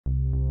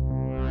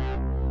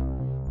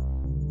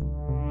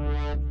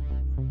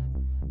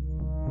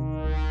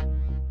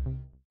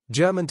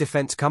German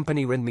defense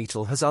company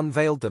Rheinmetall has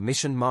unveiled the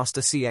Mission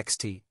Master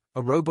CXT,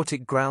 a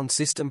robotic ground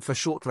system for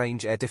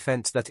short-range air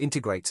defense that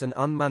integrates an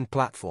unmanned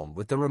platform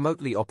with the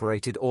remotely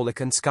operated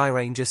Oerlikon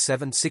Skyranger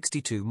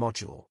 762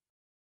 module.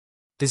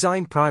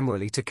 Designed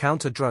primarily to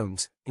counter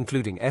drones,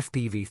 including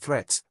FPV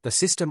threats, the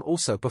system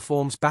also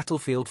performs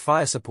battlefield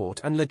fire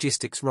support and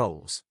logistics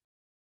roles.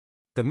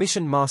 The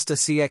Mission Master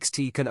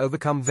CXT can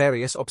overcome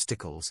various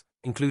obstacles,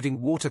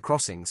 including water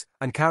crossings,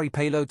 and carry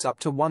payloads up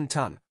to 1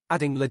 ton,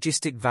 adding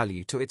logistic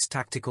value to its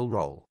tactical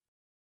role.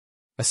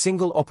 A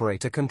single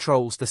operator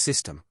controls the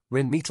system.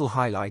 Rheinmetall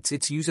highlights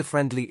its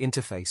user-friendly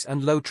interface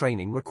and low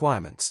training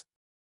requirements.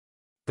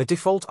 The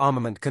default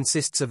armament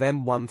consists of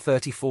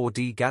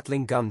M134D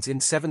Gatling guns in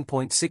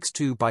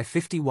 7.62 by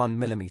 51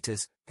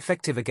 mm,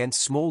 effective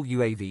against small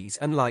UAVs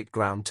and light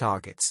ground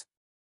targets.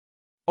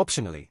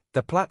 Optionally,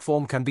 the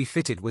platform can be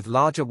fitted with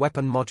larger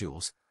weapon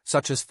modules,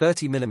 such as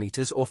 30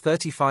 mm or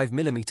 35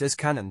 mm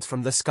cannons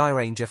from the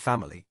Skyranger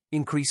family,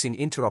 increasing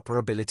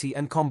interoperability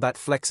and combat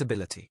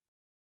flexibility.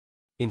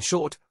 In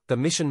short, the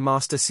Mission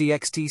Master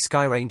CXT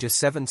Skyranger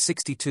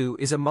 762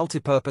 is a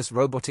multipurpose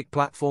robotic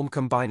platform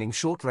combining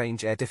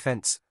short-range air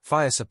defense,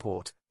 fire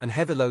support, and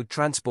heavy-load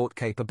transport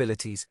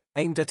capabilities,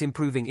 aimed at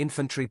improving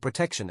infantry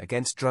protection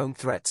against drone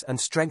threats and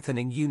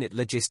strengthening unit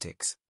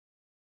logistics.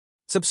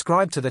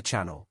 Subscribe to the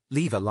channel,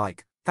 leave a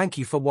like. Thank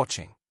you for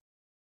watching.